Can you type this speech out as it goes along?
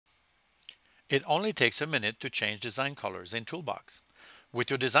It only takes a minute to change design colors in Toolbox. With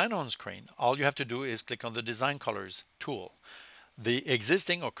your design on screen, all you have to do is click on the Design Colors tool. The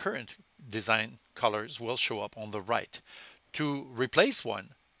existing or current design colors will show up on the right. To replace one,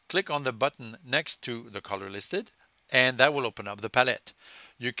 click on the button next to the color listed, and that will open up the palette.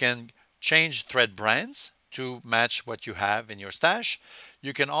 You can change thread brands to match what you have in your stash.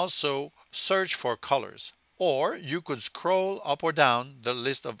 You can also search for colors, or you could scroll up or down the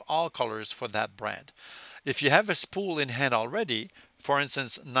list of all colors for that brand. If you have a spool in hand already, for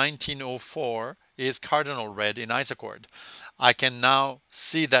instance, 1904 is cardinal red in Isochord. I can now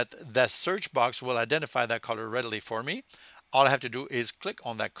see that the search box will identify that color readily for me. All I have to do is click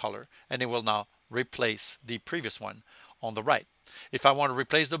on that color and it will now replace the previous one on the right. If I want to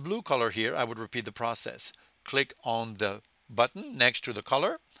replace the blue color here, I would repeat the process. Click on the button next to the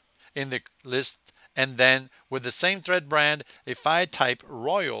color in the list, and then with the same thread brand, if I type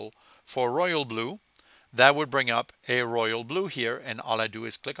royal for royal blue, that would bring up a royal blue here, and all I do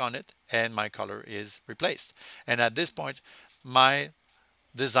is click on it and my color is replaced. And at this point, my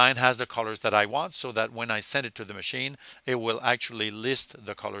design has the colors that I want, so that when I send it to the machine, it will actually list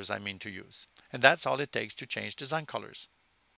the colors I mean to use. And that's all it takes to change design colors.